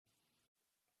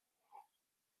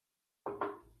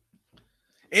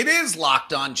It is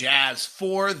Locked On Jazz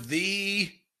for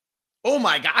the,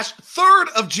 3rd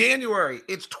of January.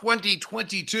 It's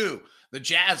 2022. The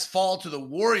Jazz fall to the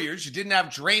Warriors. You didn't have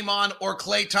Draymond or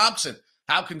Klay Thompson.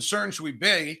 How concerned should we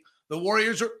be?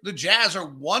 The Jazz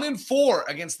are 1-4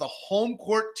 against the home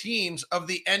court teams of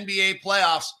the NBA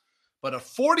playoffs, but a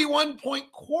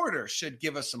 41-point quarter should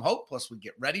give us some hope. Plus, we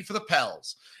get ready for the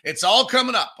Pels. It's all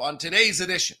coming up on today's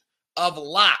edition of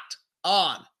Locked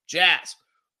On Jazz.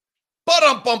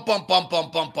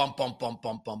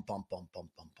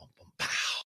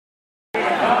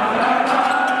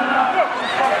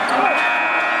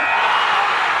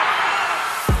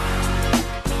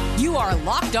 You are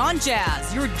Locked On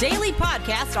Jazz, your daily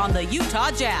podcast on the Utah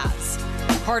Jazz.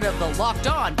 Part of the Locked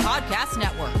On Podcast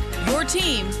Network, your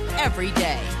team every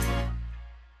day.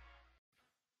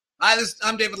 Hi,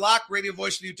 I'm David Locke, radio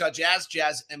voice of the Utah Jazz,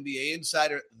 Jazz NBA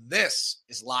insider. This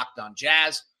is Locked On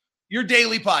Jazz, your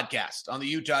daily podcast on the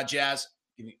Utah Jazz,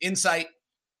 giving insight,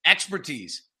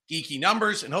 expertise, geeky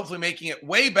numbers, and hopefully making it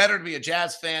way better to be a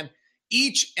Jazz fan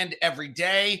each and every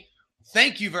day.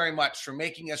 Thank you very much for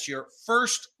making us your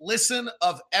first listen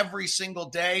of every single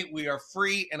day. We are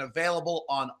free and available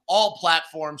on all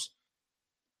platforms.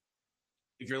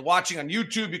 If you're watching on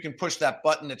YouTube, you can push that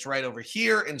button that's right over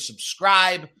here and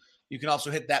subscribe. You can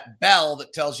also hit that bell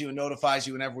that tells you and notifies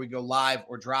you whenever we go live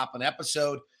or drop an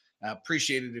episode.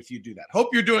 Appreciate it if you do that. Hope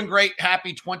you're doing great.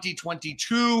 Happy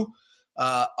 2022.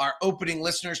 Our opening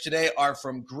listeners today are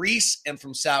from Greece and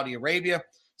from Saudi Arabia.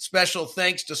 Special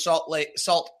thanks to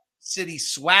Salt City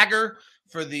Swagger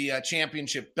for the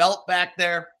championship belt back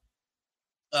there.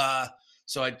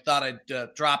 So I thought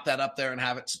I'd drop that up there and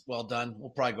have it well done.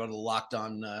 We'll probably go to the Locked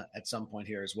On at some point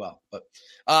here as well. But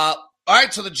all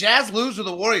right, so the Jazz lose to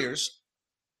the Warriors.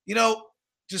 You know,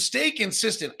 to stay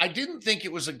consistent, I didn't think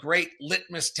it was a great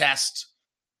litmus test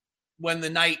when the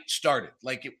night started.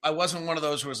 I wasn't one of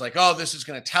those who was like, oh, this is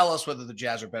going to tell us whether the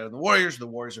Jazz are better than the Warriors, or the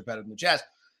Warriors are better than the Jazz.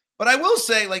 But I will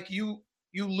say, you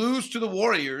lose to the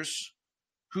Warriors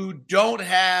who don't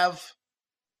have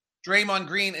Draymond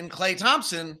Green and Klay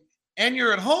Thompson, and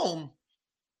you're at home,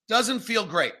 doesn't feel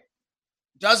great.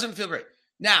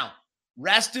 Now,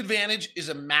 rest advantage is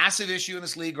a massive issue in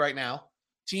this league right now.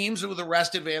 Teams with a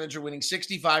rest advantage are winning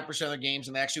 65% of their games,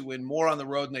 and they actually win more on the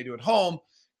road than they do at home.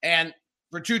 And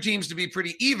for two teams to be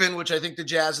pretty even, which I think the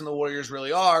Jazz and the Warriors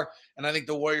really are, and I think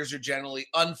the Warriors are generally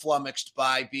unflummoxed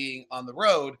by being on the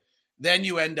road, then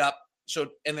you end up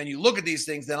and then you look at these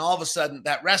things, then all of a sudden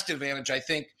that rest advantage, I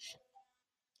think,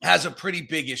 has a pretty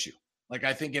big issue.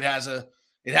 I think it has an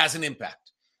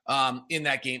impact in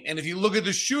that game. And if you look at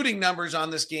the shooting numbers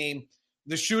on this game,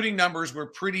 the shooting numbers were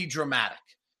pretty dramatic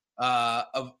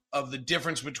of the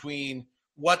difference between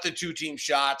what the two team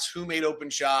shots, who made open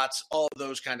shots, all of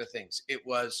those kind of things. It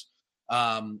was,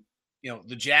 the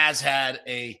Jazz had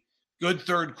a good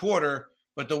third quarter,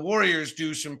 but the Warriors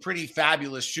do some pretty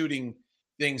fabulous shooting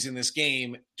things in this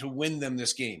game to win them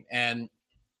this game. And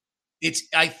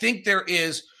I think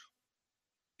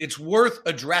it's worth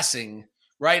addressing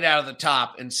right out of the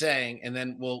top and saying, and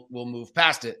then we'll move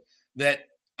past it, that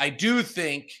I do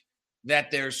think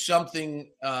that there's something,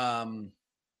 I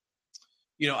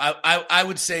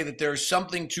would say that there's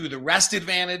something to the rest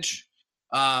advantage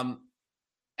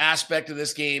aspect of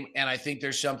this game. And I think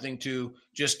there's something to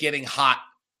just getting hot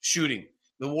shooting.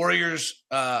 The Warriors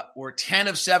were 10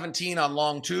 of 17 on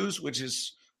long twos, which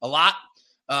is a lot.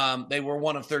 They were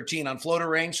 1 of 13 on floater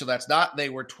range, so that's not. They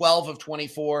were 12 of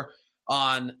 24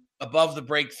 on above the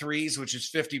break threes, which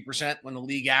is 50%, when the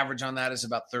league average on that is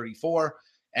about 34.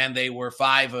 And they were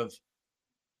 5 of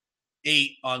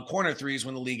 8 on corner threes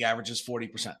when the league average is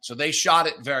 40%. So they shot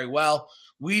it very well.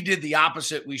 We did the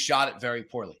opposite. We shot it very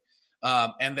poorly.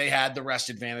 And they had the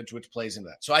rest advantage, which plays into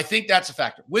that. So I think that's a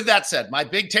factor. With that said, my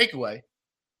big takeaway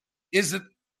is that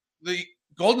the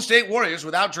Golden State Warriors,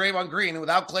 without Draymond Green and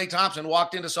without Klay Thompson,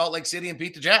 walked into Salt Lake City and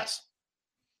beat the Jazz.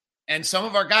 And some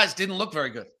of our guys didn't look very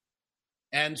good.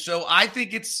 And so I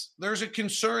think there's a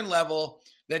concern level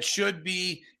that should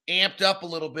be amped up a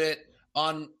little bit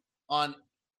on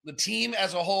the team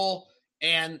as a whole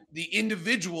and the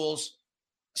individuals,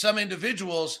 some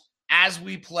individuals, as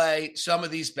we play some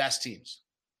of these best teams.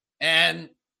 And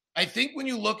I think when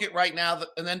you look at right now,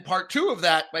 and then part two of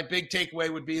that, my big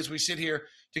takeaway would be as we sit here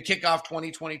to kick off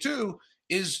 2022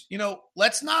 is,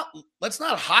 let's not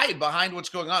hide behind what's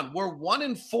going on. We're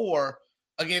 1-4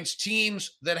 against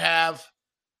teams that have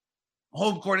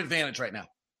home court advantage right now.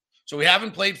 So we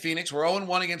haven't played Phoenix. We're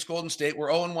 0-1 against Golden State. We're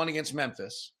 0-1 against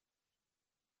Memphis.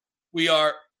 We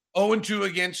are 0-1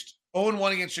 against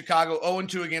Chicago,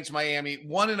 0-2 against Miami,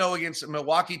 1-0 against a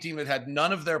Milwaukee team that had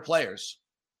none of their players.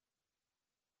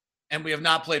 and we have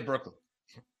not played Brooklyn.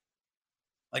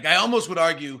 Like, I almost would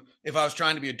argue, if I was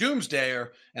trying to be a doomsdayer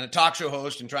and a talk show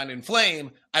host and trying to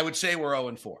inflame, I would say we're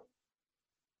 0-4.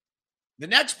 The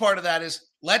next part of that is,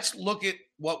 let's look at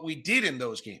what we did in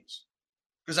those games,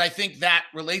 because I think that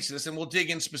relates to this, and we'll dig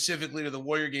in specifically to the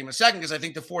Warrior game in a second, because I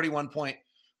think the 41-point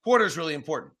quarter is really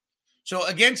important. So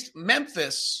against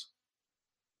Memphis,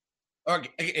 or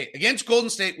against Golden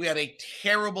State, we had a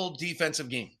terrible defensive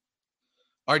game.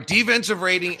 Our defensive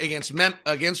rating against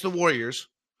the Warriors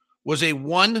was a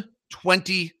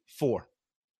 124. It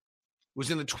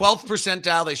was in the 12th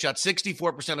percentile. They shot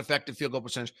 64% effective field goal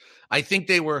percentage. I think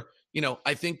they were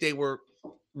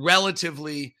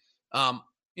relatively,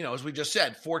 as we just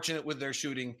said, fortunate with their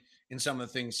shooting in some of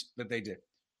the things that they did.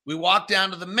 We walked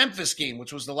down to the Memphis game,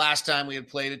 which was the last time we had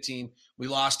played a team. We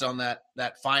lost on that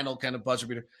final kind of buzzer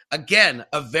beater. Again,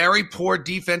 a very poor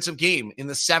defensive game. In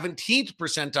the 17th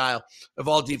percentile of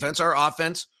all defense, our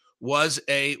offense was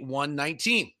a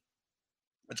 119.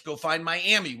 Let's go find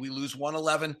Miami. We lose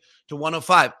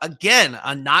 111-105. Again,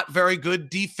 a not very good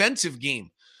defensive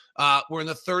game. We're in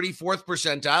the 34th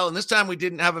percentile, and this time we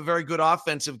didn't have a very good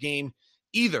offensive game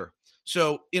either.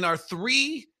 So in our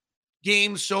 3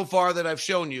 games so far that I've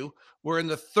shown you, we're in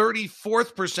the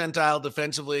 34th percentile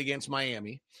defensively against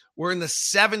Miami. We're in the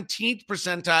 17th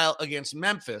percentile against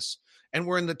Memphis, and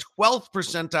we're in the 12th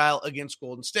percentile against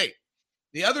Golden State.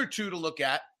 The other 2 to look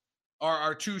at are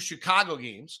our 2 Chicago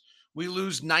games. We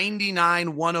lose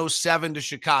 99-107 to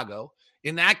Chicago.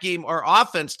 In that game, our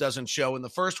offense doesn't show in the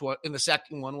first one. In the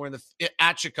second one, we're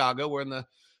at Chicago. We're in the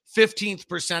 15th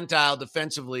percentile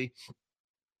defensively.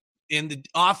 In the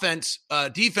offense,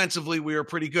 defensively, we were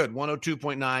pretty good,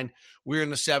 102.9. We're in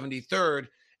the 73rd.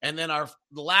 And then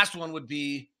the last one would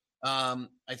be, I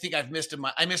think I missed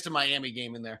a Miami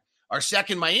game in there. Our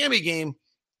second Miami game,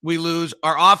 we lose.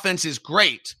 Our offense is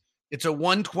great. It's a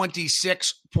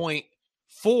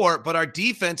 126.4, but our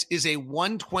defense is a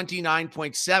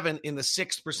 129.7 in the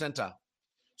 6th percentile.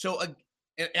 So,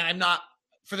 and I'm not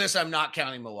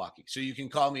counting Milwaukee. So you can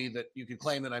claim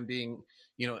that I'm being,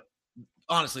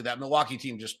 honestly, that Milwaukee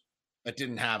team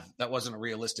that wasn't a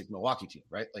realistic Milwaukee team,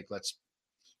 right? Like, let's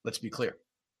be clear.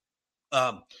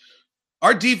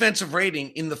 Our defensive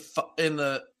rating in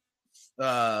the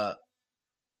I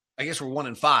guess we're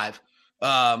 1-5,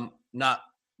 not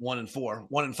 1-4,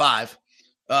 1-5.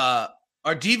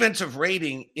 Our defensive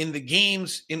rating in the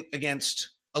games against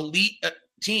elite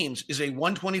teams is a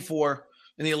 124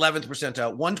 in the 11th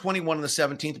percentile, 121 in the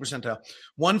 17th percentile,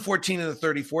 114 in the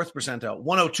 34th percentile,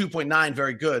 102.9,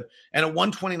 very good, and a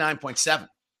 129.7.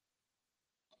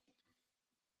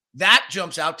 That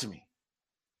jumps out to me.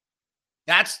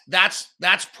 That's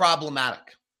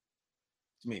problematic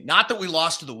to me. Not that we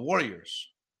lost to the Warriors,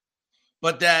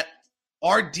 but that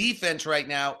our defense right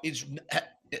now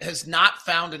has not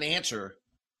found an answer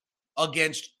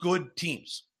against good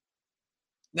teams.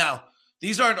 Now,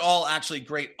 these aren't all actually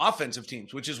great offensive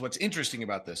teams, which is what's interesting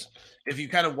about this. If you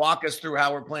kind of walk us through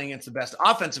how we're playing against the best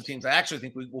offensive teams, I actually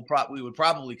think we would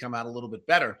probably come out a little bit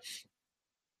better.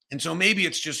 And so maybe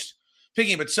it's just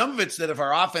picking, but some of it's that if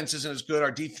our offense isn't as good,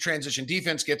 our transition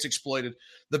defense gets exploited.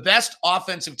 The best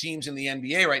offensive teams in the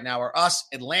NBA right now are us,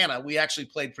 Atlanta. We actually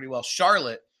played pretty well.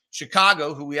 Charlotte,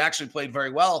 Chicago, who we actually played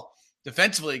very well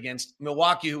defensively against.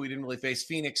 Milwaukee, who we didn't really face.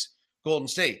 Phoenix, Golden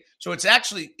State. So it's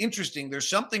actually interesting. There's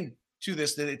something to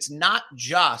this, that it's not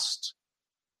just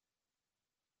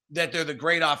that they're the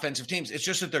great offensive teams. It's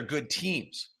just that they're good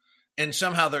teams. And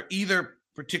somehow they're either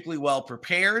particularly well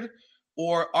prepared,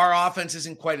 or our offense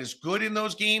isn't quite as good in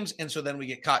those games, and so then we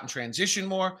get caught in transition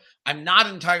more. I'm not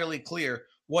entirely clear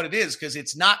what it is, because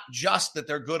it's not just that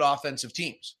they're good offensive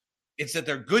teams. It's that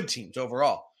they're good teams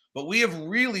overall. But we have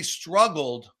really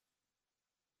struggled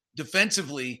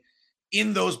defensively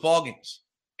in those ball games.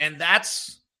 And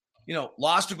that's,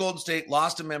 lost to Golden State,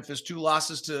 lost to Memphis, 2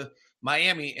 losses to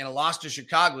Miami, and a loss to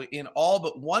Chicago. In all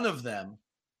but one of them,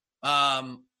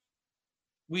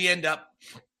 we end up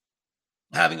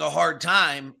having a hard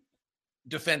time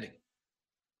defending.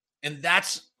 And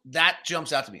that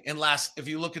jumps out to me. And if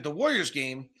you look at the Warriors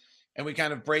game, and we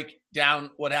kind of break down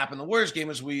what happened in the Warriors game,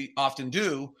 as we often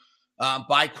do,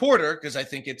 by quarter, because I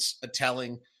think it's a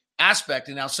telling aspect.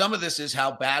 And now some of this is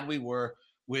how bad we were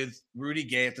with Rudy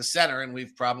Gay at the center, and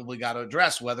we've probably got to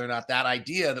address whether or not that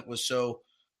idea that was so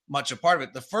much a part of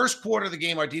it. The first quarter of the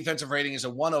game, our defensive rating is a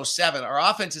 107. Our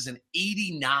offense is an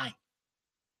 89.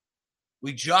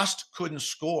 We just couldn't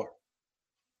score.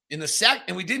 In the second,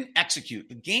 and we didn't execute.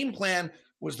 The game plan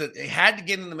was that they had to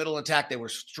get in the middle and attack. They were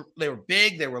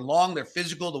big, they were long, they're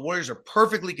physical. The Warriors are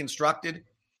perfectly constructed.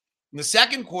 In the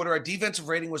second quarter, our defensive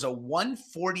rating was a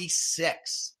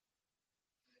 146.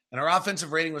 and our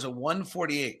offensive rating was a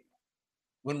 148.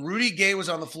 When Rudy Gay was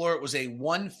on the floor, it was a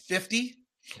 150.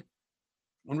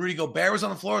 When Rudy Gobert was on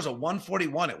the floor, it was a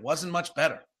 141. It wasn't much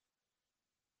better.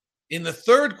 In the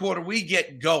third quarter, we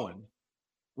get going.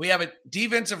 We have a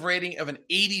defensive rating of an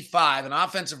 85, an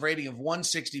offensive rating of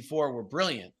 164. We're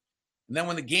brilliant. And then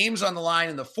when the game's on the line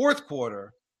in the fourth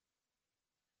quarter,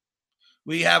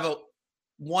 we have a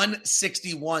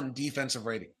 161 defensive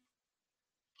rating.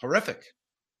 Horrific.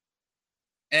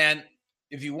 And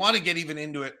if you want to get even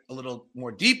into it a little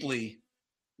more deeply,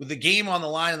 with the game on the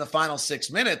line in the final 6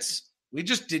 minutes, we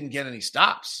just didn't get any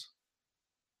stops.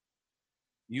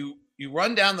 You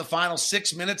run down the final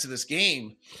 6 minutes of this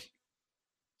game,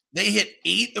 they hit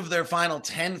 8 of their final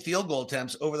 10 field goal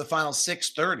attempts over the final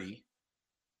 6:30.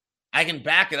 I can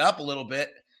back it up a little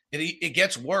bit. It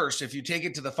gets worse. If you take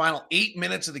it to the final 8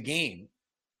 minutes of the game,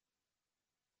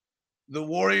 the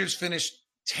Warriors finished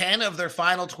 10 of their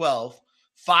final 12,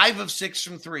 5 of 6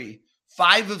 from 3,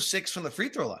 5 of 6 from the free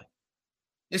throw line.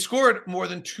 They scored more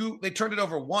than 2. They turned it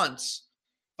over once.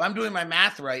 If I'm doing my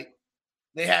math right,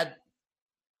 they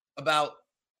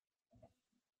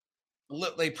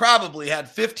probably had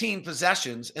 15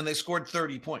 possessions and they scored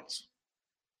 30 points.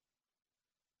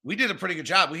 We did a pretty good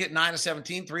job. We hit 9 of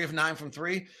 17, 3 of 9 from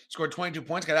 3, scored 22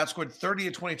 points, got outscored 30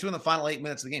 of 22 in the final 8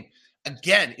 minutes of the game.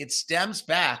 Again, it stems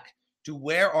back to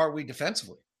where are we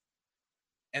defensively?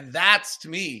 And that's, to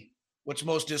me, what's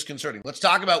most disconcerting. Let's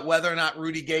talk about whether or not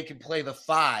Rudy Gay can play the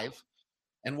 5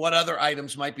 and what other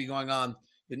items might be going on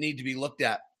that need to be looked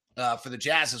at for the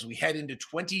Jazz as we head into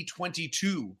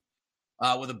 2022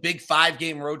 with a big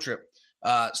 5-game road trip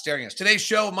staring us. Today's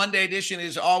show, Monday edition,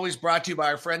 is always brought to you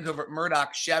by our friends over at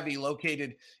Murdoch Chevy,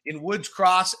 located in Woods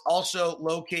Cross, also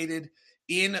located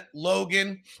in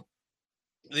Logan.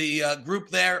 The group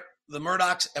there, the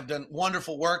Murdochs, have done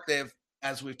wonderful work. They have,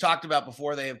 as we've talked about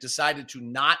before, they have decided to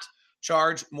not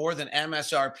charge more than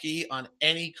MSRP on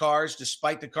any cars,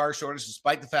 despite the car shortage,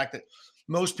 despite the fact that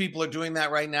most people are doing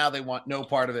that right now. They want no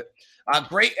part of it.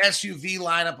 Great SUV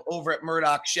lineup over at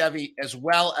Murdoch Chevy, as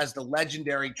well as the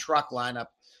legendary truck lineup.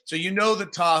 So you know the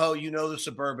Tahoe, you know the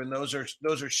Suburban. Those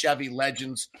are Chevy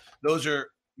legends. Those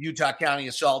are Utah County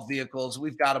assault vehicles.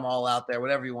 We've got them all out there.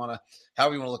 However you want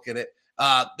to look at it.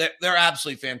 They're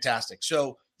absolutely fantastic.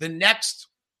 So the next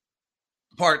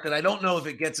part that I don't know if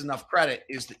it gets enough credit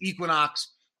is the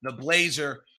Equinox, the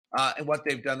Blazer, and what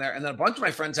they've done there. And then a bunch of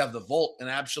my friends have the Volt and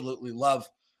absolutely love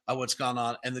what's gone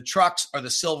on. And the trucks are the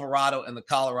Silverado and the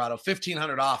Colorado,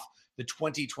 $1,500 off the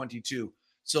 2022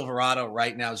 Silverado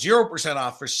right now, 0%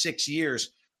 off for 6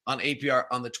 years on APR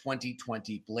on the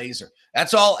 2020 Blazer.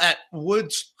 That's all at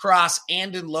Woods Cross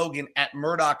and in Logan at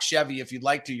Murdoch Chevy. If you'd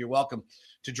like to, you're welcome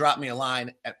to drop me a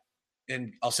line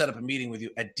and I'll set up a meeting with you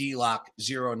at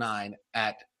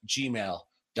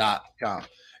dlock09@gmail.com.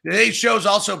 Today's show is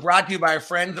also brought to you by our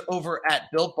friends over at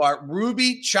Built Bar.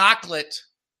 Ruby Chocolate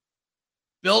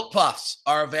Built Puffs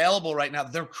are available right now.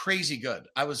 They're crazy good.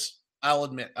 I'll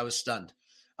admit, I was stunned.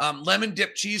 Lemon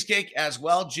dip cheesecake as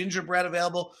well. Gingerbread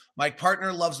available. My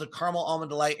partner loves the caramel almond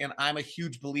delight, and I'm a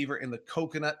huge believer in the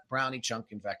coconut brownie chunk.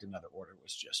 In fact, another order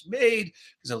was just made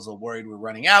because I was a little worried we're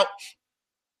running out.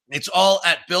 It's all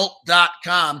at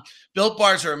built.com. Built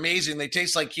bars are amazing. They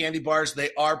taste like candy bars.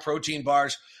 They are protein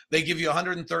bars. They give you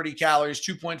 130 calories,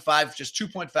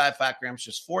 2.5 fat grams,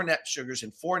 just 4 net sugars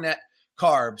and 4 net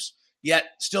carbs,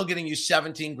 yet still getting you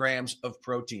 17 grams of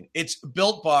protein. It's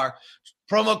Built Bar.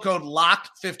 Promo code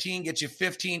LOCKED15 gets you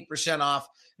 15% off.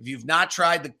 If you've not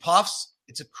tried the puffs,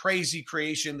 it's a crazy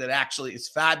creation that actually is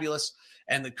fabulous.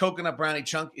 And the coconut brownie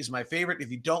chunk is my favorite.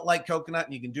 If you don't like coconut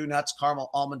and you can do nuts, caramel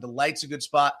almond delight's a good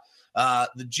spot.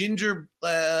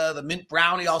 The mint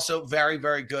brownie also very,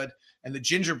 very good. And the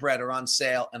gingerbread are on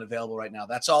sale and available right now.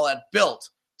 That's all at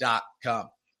built.com.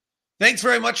 Thanks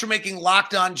very much for making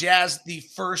Locked On Jazz the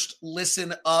first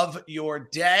listen of your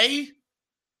day.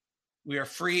 We are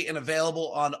free and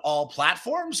available on all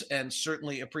platforms and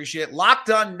certainly appreciate it. Locked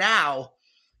On Now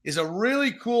is a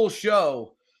really cool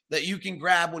show that you can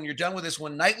grab when you're done with this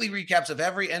one. Nightly recaps of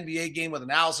every NBA game with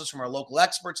analysis from our local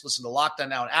experts. Listen to Locked On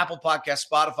Now on Apple Podcasts,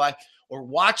 Spotify, or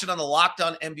watch it on the Locked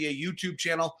On NBA YouTube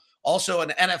channel. Also an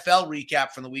NFL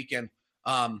recap from the weekend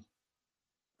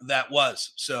that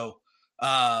was. So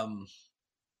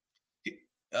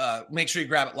make sure you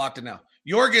grab it. Locked On Now.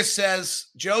 Yorgis says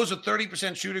Joe's a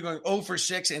 30% shooter going 0 for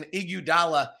 6, and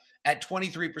Iguodala at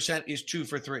 23% is 2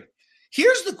 for 3.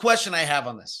 Here's the question I have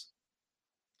on this.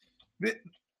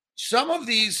 Some of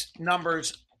these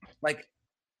numbers, like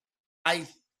I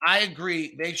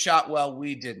agree, they shot well,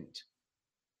 we didn't.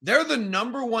 They're the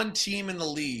number 1 team in the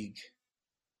league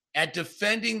at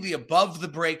defending the above the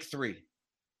break 3.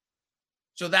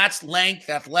 So that's length,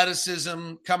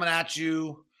 athleticism coming at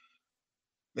you.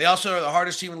 They also are the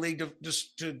hardest team in the league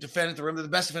to defend at the rim. They're the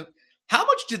best defense. How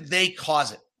much did they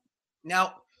cause it?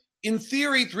 Now, in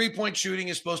theory, three-point shooting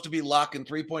is supposed to be luck, and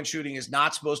three-point shooting is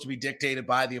not supposed to be dictated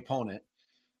by the opponent.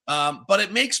 But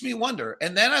it makes me wonder.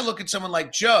 And then I look at someone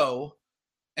like Joe,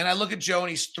 and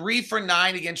he's 3 for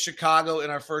 9 against Chicago in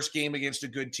our first game against a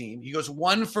good team. He goes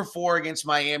 1 for 4 against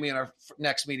Miami in our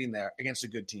next meeting there against a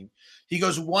good team. He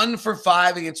goes 1 for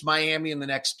 5 against Miami in the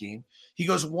next game. He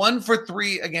goes 1 for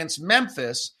 3 against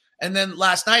Memphis. And then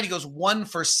last night he goes 1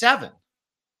 for 7.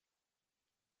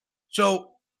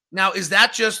 So now is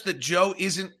that just that Joe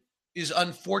is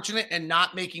unfortunate and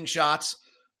not making shots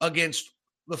against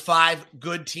the 5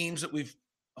 good teams that we've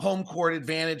home court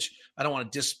advantage? I don't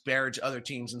want to disparage other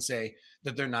teams and say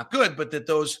that they're not good, but that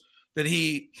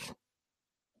he's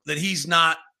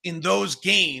not in those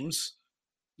games,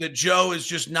 that Joe is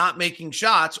just not making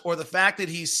shots, or the fact that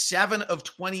he's 7 of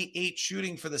 28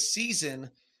 shooting for the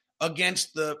season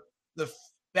against the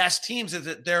best teams, is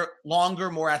that they're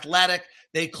longer, more athletic.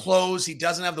 They close. He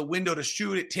doesn't have the window to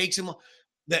shoot. It takes him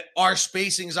that our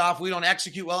spacing is off. We don't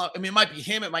execute well. I mean, it might be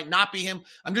him. It might not be him.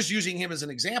 I'm just using him as an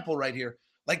example right here.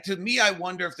 Like, to me, I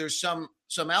wonder if there's some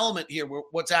element here where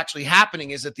what's actually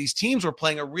happening is that these teams were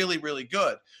playing a really, really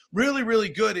good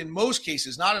in most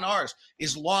cases, not in ours,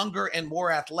 is longer and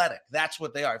more athletic. That's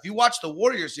what they are. If you watch the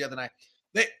Warriors the other night,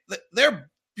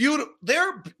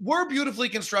 we're beautifully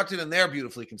constructed and they're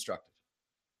beautifully constructed.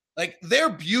 Like, they're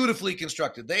beautifully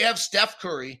constructed. They have Steph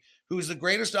Curry, who is the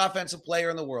greatest offensive player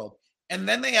in the world. And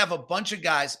then they have a bunch of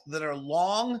guys that are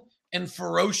long and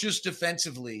ferocious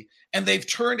defensively, and they've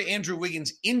turned Andrew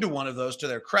Wiggins into one of those, to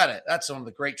their credit. That's one of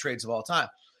the great trades of all time.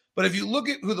 But if you look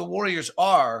at who the Warriors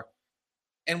are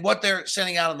and what they're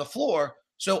sending out on the floor,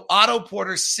 so Otto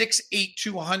Porter, 6'8",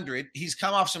 200. He's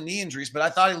come off some knee injuries, but I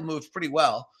thought he moved pretty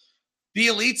well.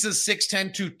 Bielitsa's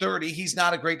 6'10", 230. He's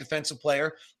not a great defensive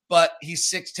player, but he's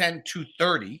 6'10",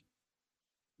 230.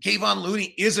 Kayvon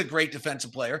Looney is a great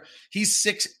defensive player. He's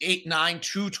 6'8",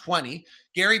 220.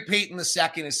 Gary Payton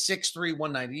II is 6'3",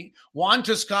 190. Juan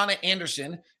Toscano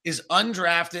Anderson is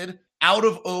undrafted, out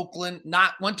of Oakland,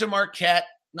 went to Marquette,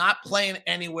 not playing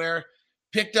anywhere,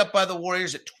 picked up by the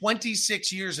Warriors at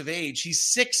 26 years of age. He's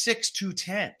 6'6",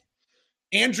 210.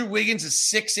 Andrew Wiggins is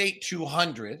 6'8",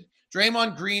 200.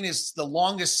 Draymond Green is the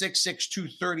longest 6'6",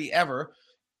 230 ever.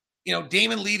 You know,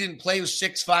 Damon Lee didn't play, was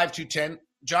 6'5", 210.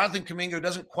 Jonathan Kuminga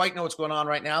doesn't quite know what's going on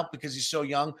right now because he's so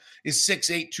young, is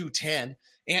 6'8", 210.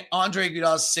 And Andre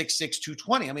Iguodala is 6'6",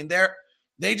 220. I mean,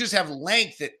 they just have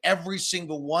length at every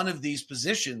single one of these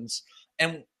positions.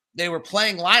 And they were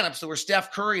playing lineups that were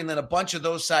Steph Curry and then a bunch of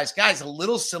those size guys, a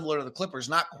little similar to the Clippers,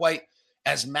 not quite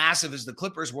as massive as the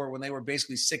Clippers were when they were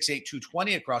basically 6'8",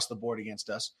 220 across the board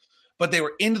against us. But they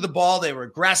were into the ball. They were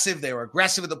aggressive. They were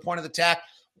aggressive at the point of attack,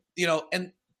 you know,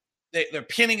 and they're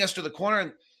pinning us to the corner.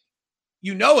 And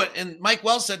you know it. And Mike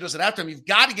Wells said to us at halftime, you've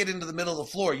got to get into the middle of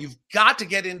the floor. You've got to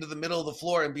get into the middle of the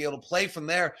floor and be able to play from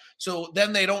there. So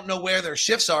then they don't know where their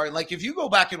shifts are. And like, if you go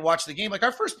back and watch the game, like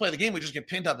our first play of the game, we just get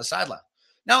pinned on the sideline.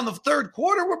 Now in the third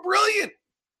quarter, we're brilliant.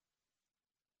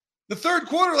 The third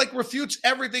quarter, like, refutes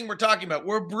everything we're talking about.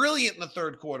 We're brilliant in the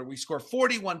third quarter. We score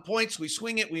 41 points. We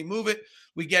swing it. We move it.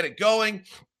 We get it going.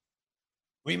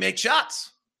 We make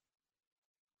shots.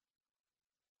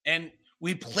 And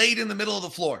we played in the middle of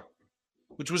the floor,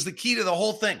 which was the key to the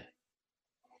whole thing.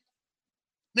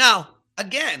 Now,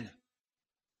 again,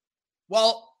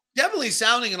 while definitely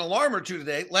sounding an alarm or two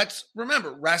today, let's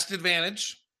remember, rest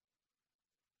advantage,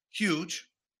 huge.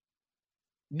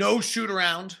 No shoot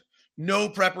around, no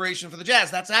preparation for the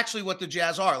Jazz. That's actually what the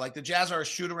Jazz are. Like, the Jazz are a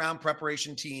shoot around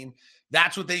preparation team.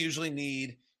 That's what they usually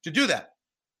need to do that.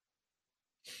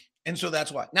 And so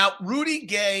that's why. Now, Rudy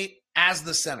Gay as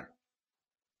the center.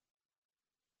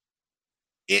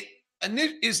 It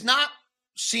is not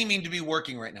seeming to be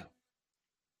working right now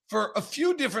for a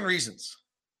few different reasons.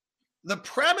 The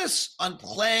premise on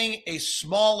playing a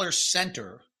smaller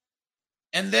center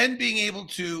and then being able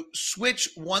to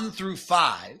switch 1 through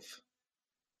 5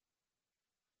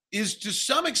 is to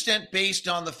some extent based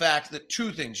on the fact that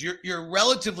two things. You're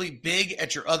relatively big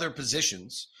at your other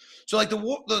positions. So like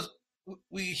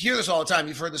we hear this all the time.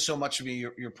 You've heard this so much from me,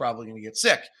 you're probably going to get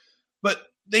sick. But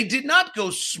they did not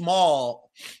go small.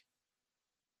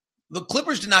 The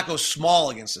Clippers did not go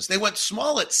small against us. They went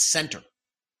small at center,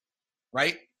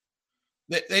 right?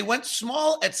 They went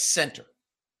small at center.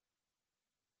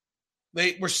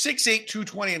 They were 6'8",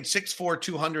 220 and 6'4",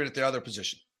 200 at their other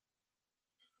position.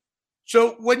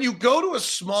 So when you go to a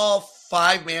small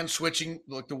 5-man switching,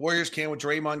 like the Warriors can with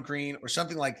Draymond Green or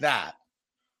something like that,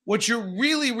 what you're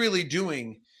really, really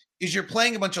doing is you're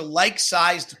playing a bunch of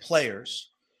like-sized players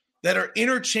that are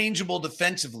interchangeable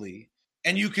defensively,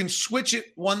 and you can switch it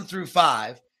 1 through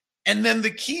 5. And then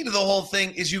the key to the whole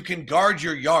thing is you can guard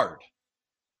your yard.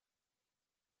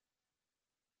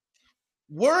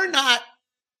 We're not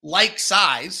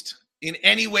like-sized in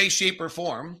any way, shape, or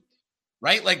form,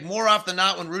 right? Like more often than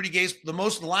not, when Rudy Gay's the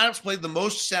lineups played the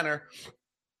most center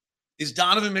is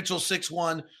Donovan Mitchell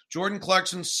 6'1", Jordan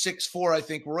Clarkson 6'4", I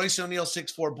think, Royce O'Neal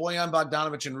 6'4", Bojan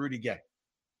Bogdanovic, and Rudy Gay.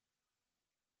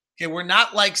 Okay, we're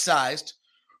not like-sized.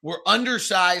 We're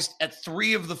undersized at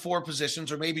 3 of the 4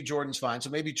 positions, or maybe Jordan's fine, so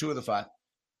maybe 2 of the 5.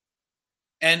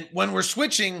 And when we're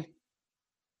switching,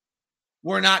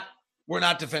 we're not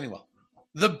defending well.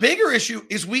 The bigger issue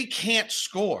is we can't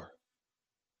score.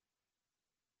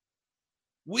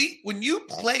 When you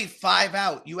play 5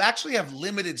 out, you actually have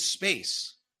limited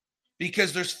space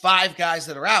because there's 5 guys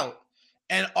that are out.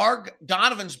 And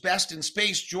Donovan's best in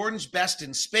space, Jordan's best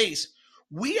in space.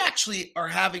 We actually are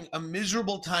having a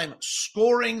miserable time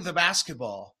scoring the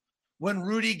basketball when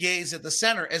Rudy Gay's at the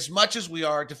center as much as we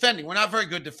are defending. We're not very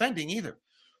good defending either.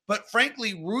 But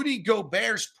frankly, Rudy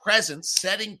Gobert's presence,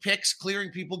 setting picks, clearing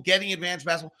people, getting advanced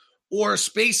basketball, or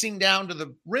spacing down to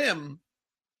the rim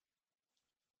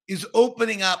is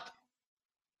opening up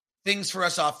things for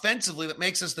us offensively that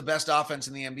makes us the best offense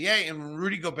in the NBA. And when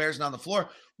Rudy Gobert's not on the floor,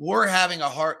 we're having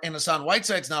and Hassan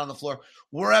Whiteside's not on the floor,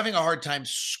 we're having a hard time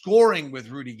scoring with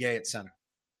Rudy Gay at center.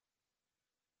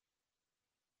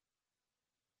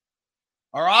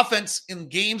 Our offense in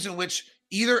games in which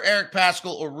either Eric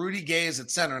Paschall or Rudy Gay is at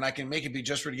center, and I can make it be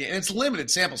just Rudy Gay, and it's limited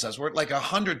sample size. We're at like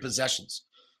 100 possessions.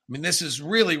 I mean, this is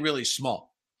really, really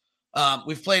small.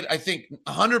 We've played, I think,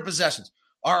 100 possessions.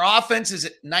 Our offense is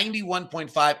at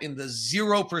 91.5 in the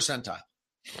 0 percentile.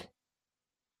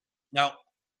 Now,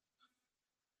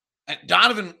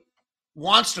 Donovan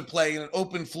wants to play in an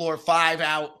open floor 5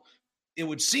 out, it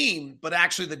would seem, but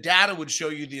actually the data would show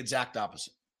you the exact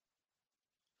opposite.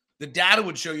 The data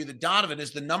would show you that Donovan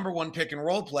is the number 1 pick and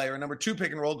roll player, number 2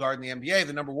 pick and roll guard in the NBA.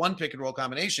 The number 1 pick and roll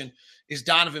combination is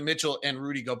Donovan Mitchell and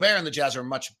Rudy Gobert, and the Jazz are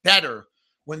much better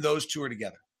when those two are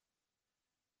together.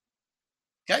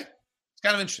 Okay? It's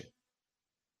kind of interesting.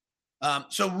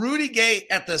 So Rudy Gay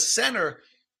at the center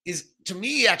is, to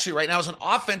me, actually right now is an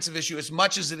offensive issue as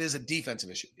much as it is a defensive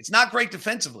issue. It's not great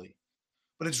defensively,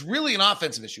 but it's really an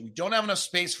offensive issue. We don't have enough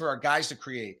space for our guys to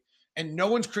create, and no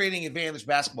one's creating advantage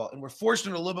basketball, and we're forced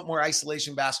into a little bit more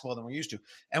isolation basketball than we're used to,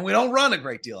 and we don't run a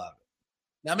great deal out of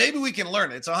it. Now, maybe we can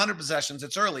learn it. It's 100 possessions.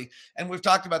 It's early, and we've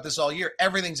talked about this all year.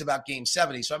 Everything's about game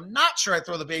 70, so I'm not sure I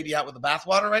throw the baby out with the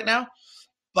bathwater right now,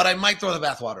 but I might throw the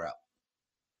bathwater out.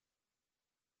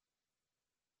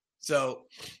 So,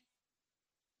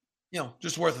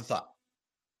 just worth a thought.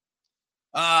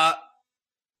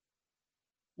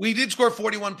 We did score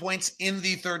 41 points in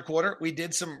the third quarter. We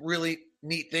did some really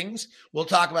neat things. We'll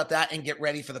talk about that and get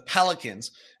ready for the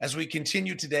Pelicans as we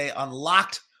continue today on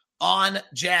Locked On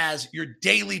Jazz, your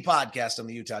daily podcast on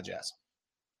the Utah Jazz.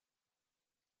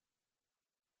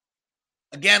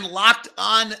 Again, Locked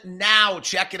On Now.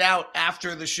 Check it out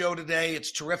after the show today.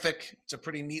 It's terrific. It's a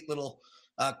pretty neat little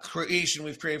creation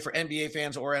we've created for NBA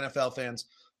fans or NFL fans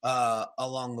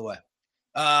along the way.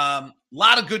 A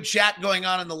lot of good chat going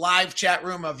on in the live chat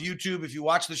room of YouTube. If you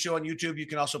watch the show on YouTube, you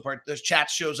can also the chat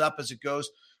shows up as it goes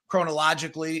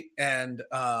chronologically. And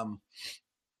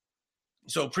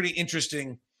so pretty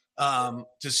interesting to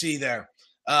see there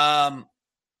and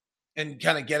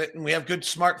kind of get it. And we have good,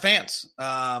 smart fans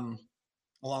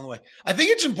along the way. I think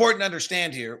it's important to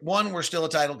understand here. One, we're still a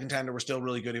title contender. We're still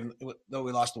really good, even though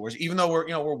we lost the Warriors, even though we're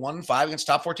 1-5 against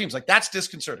top 4 teams. Like, that's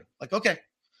disconcerting. Like, okay,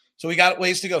 so we got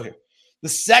ways to go here. The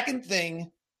second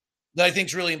thing that I think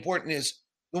is really important is,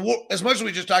 as much as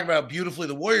we just talked about how beautifully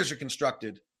the Warriors are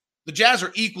constructed, the Jazz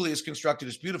are equally as constructed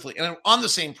as beautifully. And on the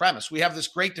same premise, we have this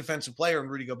great defensive player in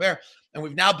Rudy Gobert, and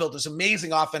we've now built this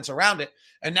amazing offense around it.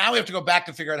 And now we have to go back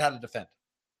to figure out how to defend.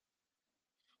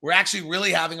 We're actually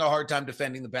really having a hard time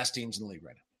defending the best teams in the league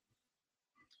right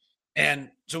now.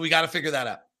 And so we got to figure that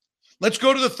out. Let's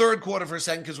go to the third quarter for a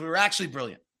second, because we were actually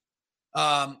brilliant.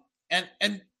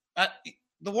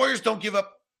 The Warriors don't give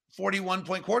up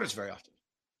 41-point quarters very often.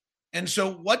 And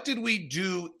so what did we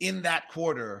do in that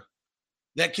quarter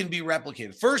that can be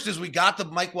replicated? First is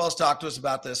Mike Wells talked to us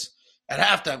about this at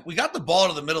halftime. We got the ball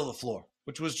to the middle of the floor,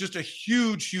 which was just a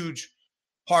huge, huge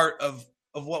part of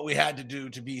what we had to do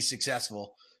to be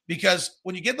successful. Because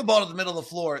when you get the ball to the middle of the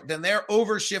floor, then their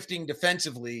overshifting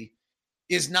defensively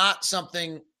is not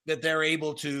something that they're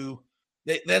able to.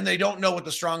 Then they don't know what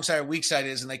the strong side or weak side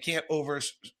is, and they can't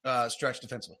stretch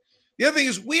defensively. The other thing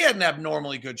is we had an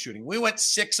abnormally good shooting. We went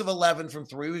 6 of 11 from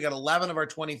 3. We got 11 of our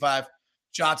 25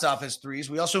 shots off his threes.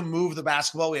 We also moved the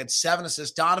basketball. We had 7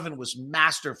 assists. Donovan was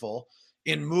masterful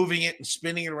in moving it and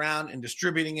spinning it around and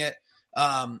distributing it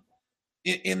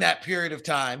in that period of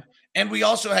time. And we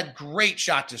also had great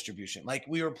shot distribution. Like,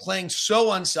 we were playing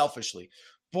so unselfishly.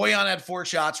 Bojan had 4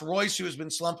 shots. Royce, who has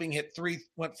been slumping, hit 3,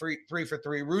 went for 3 for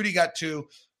 3. Rudy got 2.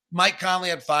 Mike Conley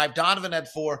had 5. Donovan had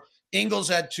 4. Ingles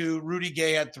had 2. Rudy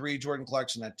Gay had 3. Jordan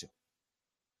Clarkson had 2.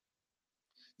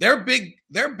 Their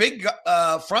big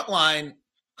front line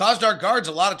caused our guards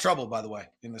a lot of trouble, by the way,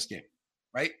 in this game,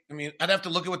 right? I mean, I'd have to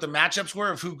look at what the matchups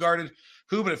were of who guarded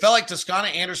who, but it felt like Toscana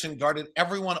Anderson guarded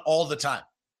everyone all the time.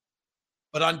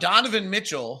 But on Donovan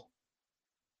Mitchell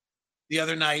the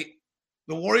other night,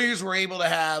 the Warriors were able to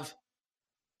have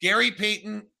Gary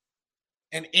Payton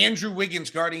and Andrew Wiggins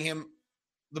guarding him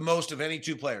the most of any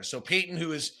 2 players. So Payton,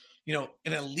 who is, an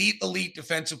elite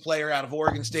defensive player out of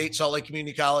Oregon State, Salt Lake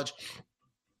Community College.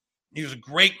 He was a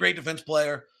great defense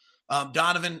player.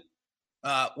 Donovan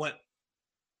went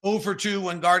 0 for 2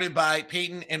 when guarded by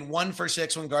Payton and 1 for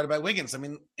 6 when guarded by Wiggins. I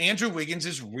mean, Andrew Wiggins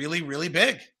is really, really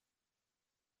big.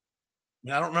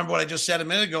 I don't remember what I just said a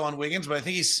minute ago on Wiggins, but I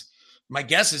think my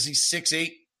guess is he's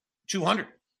 6'8", 200.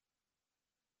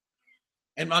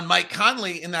 And on Mike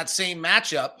Conley in that same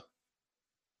matchup,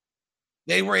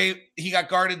 he got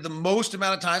guarded the most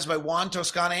amount of times by Juan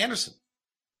Toscana Anderson.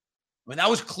 I mean, that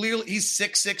was clearly, he's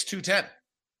 6'6", 210.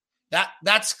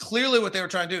 That's clearly what they were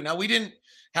trying to do. Now, we didn't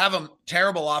have a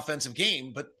terrible offensive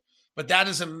game, but that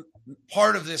is a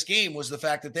part of this game was the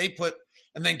fact that they put,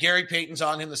 and then Gary Payton's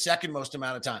on him the second most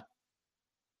amount of time.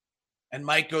 And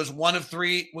Mike goes 1 of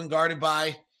 3 when guarded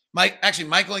by Mike. Actually,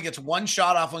 Mike only gets 1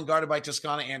 shot off when guarded by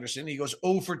Toscana Anderson. He goes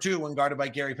 0 for 2 when guarded by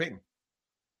Gary Payton.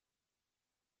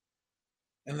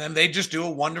 And then they just do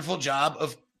a wonderful job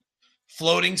of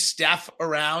floating Steph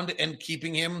around and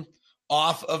keeping him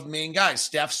off of main guys.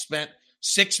 Steph spent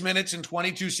 6 minutes and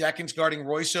 22 seconds guarding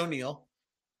Royce O'Neal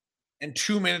and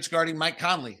 2 minutes guarding Mike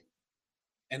Conley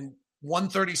and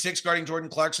 136 guarding Jordan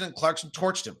Clarkson, and Clarkson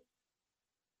torched him.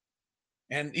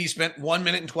 And he spent 1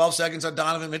 minute and 12 seconds on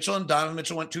Donovan Mitchell, and Donovan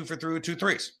Mitchell went 2 for 3 with 2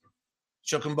 threes.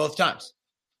 Shook him both times.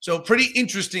 So pretty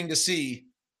interesting to see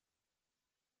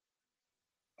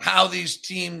how these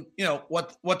team,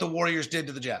 what the Warriors did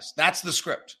to the Jazz. That's the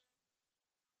script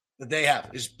that they have,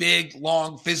 is big,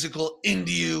 long, physical,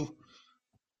 into you.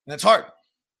 And it's hard.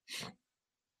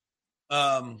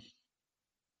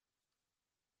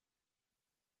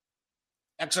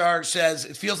 XR says,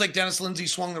 it feels like Dennis Lindsey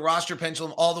swung the roster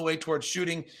pendulum all the way towards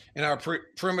shooting, and our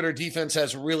perimeter defense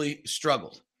has really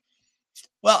struggled.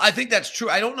 Well, I think that's true.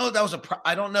 I don't know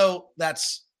I don't know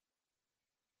that's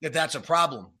a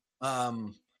problem.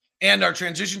 And our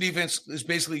transition defense is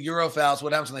basically Euro fouls.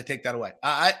 What happens when they take that away?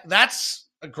 That's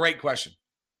a great question.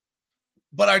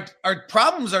 But our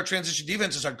problem is our transition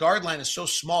defense is our guard line is so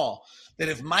small that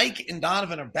if Mike and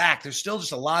Donovan are back, there's still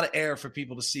just a lot of air for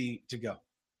people to see to go.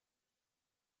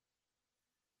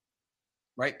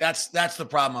 Right? That's the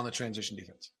problem on the transition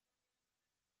defense.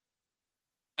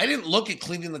 I didn't look at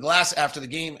cleaning the glass after the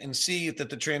game and see that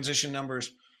the transition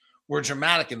numbers were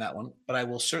dramatic in that one, but I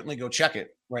will certainly go check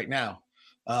it right now.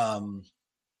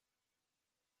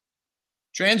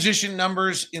 Transition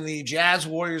numbers in the Jazz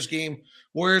Warriors game.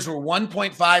 Warriors were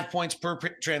 1.5 points per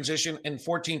transition and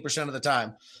 14% of the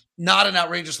time. Not an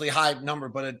outrageously high number,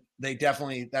 but they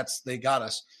got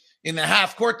us. In the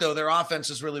half court, though, their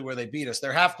offense is really where they beat us.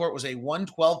 Their half court was a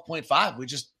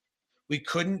 112.5. We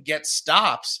couldn't get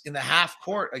stops in the half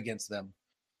court against them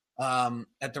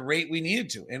at the rate we needed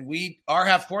to. And our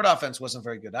half court offense wasn't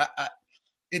very good.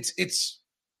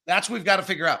 That's what we've got to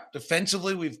figure out.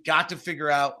 Defensively, we've got to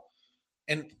figure out.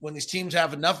 And when these teams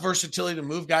have enough versatility to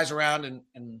move guys around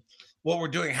and what we're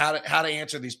doing, how to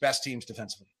answer these best teams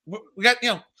defensively. We got,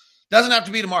 doesn't have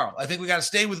to be tomorrow. I think we got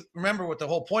to remember what the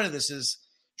whole point of this is,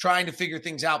 trying to figure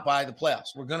things out by the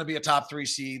playoffs. We're going to be a top 3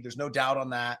 seed. There's no doubt on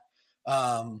that.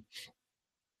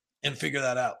 And figure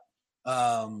that out.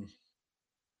 And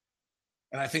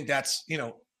I think that's,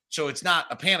 so it's not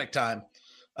a panic time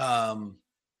along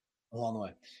the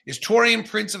way. Is Taurean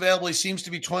Prince available? He seems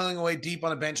to be toiling away deep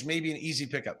on a bench, maybe an easy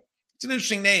pickup. It's an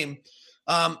interesting name.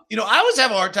 I always have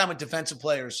a hard time with defensive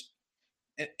players.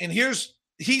 And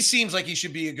he seems like he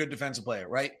should be a good defensive player,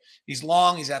 right? He's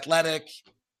long, he's athletic.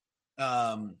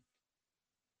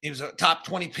 He was a top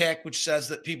 20 pick, which says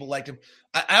that people liked him.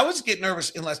 I always get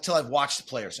nervous until I've watched the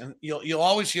players, and you'll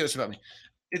always hear this about me.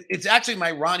 It's actually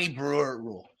my Ronnie Brewer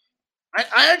rule.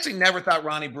 I actually never thought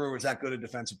Ronnie Brewer was that good a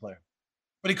defensive player,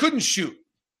 but he couldn't shoot.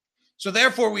 So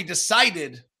therefore, we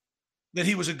decided that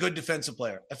he was a good defensive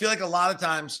player. I feel like a lot of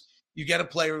times you get a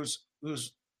player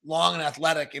who's long and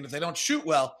athletic, and if they don't shoot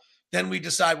well, then we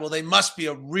decide, well, they must be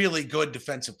a really good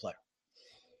defensive player.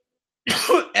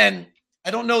 And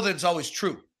I don't know that it's always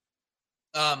true.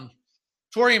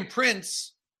 Taurean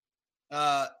Prince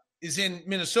is in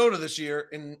Minnesota this year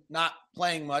and not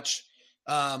playing much.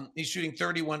 He's shooting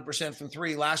 31% from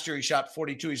three. Last year, he shot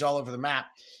 42. He's all over the map.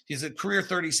 He's a career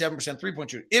 37%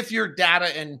 three-point shooter. If your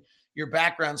data and your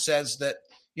background says that,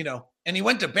 and he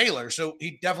went to Baylor, so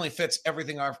he definitely fits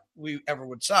everything we ever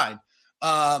would sign,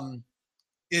 that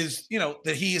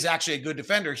he is actually a good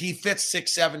defender. He fits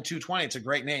 6'7", 220. It's a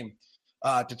great name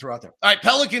to throw out there. All right,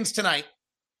 Pelicans tonight.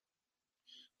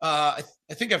 I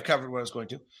think I've covered what I was going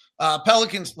to.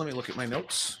 Pelicans, let me look at my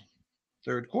notes.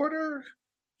 Third quarter,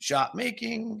 shot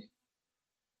making,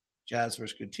 Jazz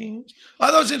versus good teams. I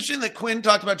thought it was interesting that Quinn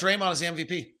talked about Draymond as the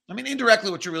MVP. I mean,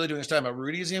 indirectly, what you're really doing is talking about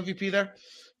Rudy as the MVP there.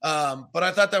 But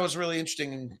I thought that was really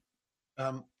interesting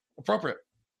and appropriate.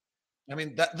 I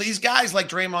mean, these guys like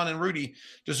Draymond and Rudy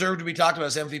deserve to be talked about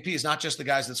as MVPs, not just the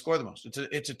guys that score the most.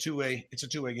 It's a two-way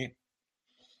game.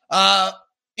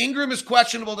 Ingram is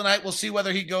questionable tonight. We'll see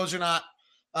whether he goes or not.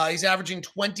 He's averaging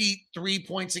 23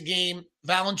 points a game.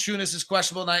 Valanciunas is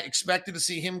questionable tonight. Expected to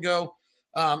see him go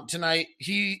tonight.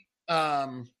 He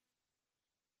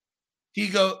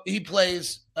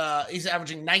plays. He's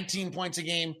averaging 19 points a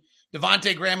game.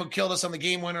 Devontae Graham, who killed us on the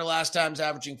game winner last time, is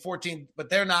averaging 14. But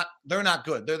they're not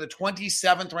good. They're the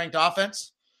 27th ranked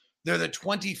offense. They're the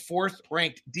 24th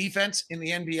ranked defense in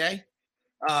the NBA.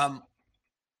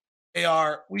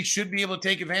 We should be able to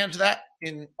take advantage of that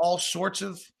in all sorts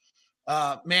of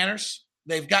manners.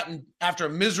 They've gotten, after a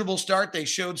miserable start, they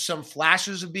showed some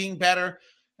flashes of being better.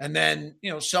 And then,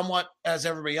 somewhat as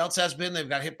everybody else has been, they've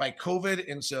got hit by COVID.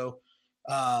 And so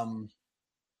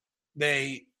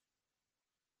they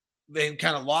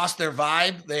kind of lost their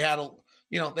vibe. They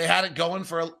had it going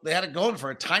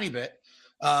for a tiny bit.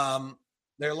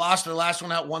 They lost their last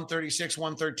one out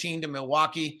 136-113 to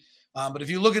Milwaukee. But if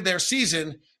you look at their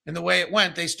season and the way it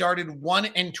went, they started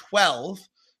 1-12.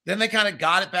 Then they kind of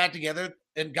got it back together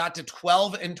and got to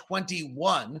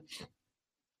 12-21.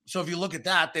 So if you look at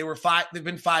that, they've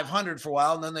been 500 for a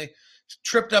while, and then they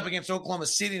tripped up against Oklahoma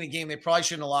City in a game they probably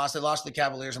shouldn't have lost. They lost to the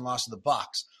Cavaliers and lost to the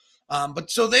Bucks.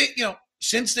 But so they,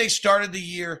 since they started the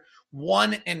year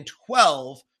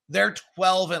 1-12, they're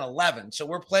 12-11. So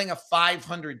we're playing a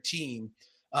 500 team.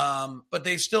 But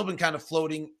they've still been kind of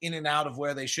floating in and out of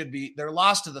where they should be. Their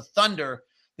loss to the Thunder,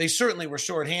 they certainly were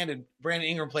shorthanded. Brandon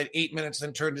Ingram played 8 minutes,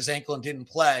 then turned his ankle and didn't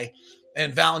play.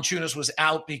 And Valanciunas was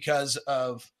out because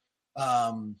of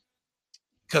COVID.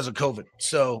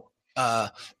 So,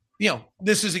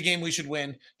 this is a game we should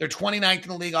win. They're 29th in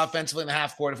the league offensively in the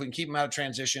half court. If we can keep them out of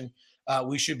transition,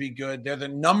 we should be good. They're the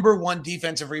number one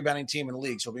defensive rebounding team in the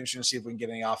league. So it'll be interesting to see if we can get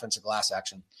any offensive glass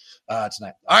action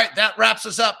tonight. All right, that wraps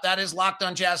us up. That is Locked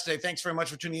On Jazz today. Thanks very much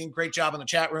for tuning in. Great job in the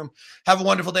chat room. Have a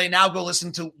wonderful day. Now go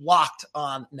listen to Locked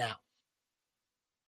On Now.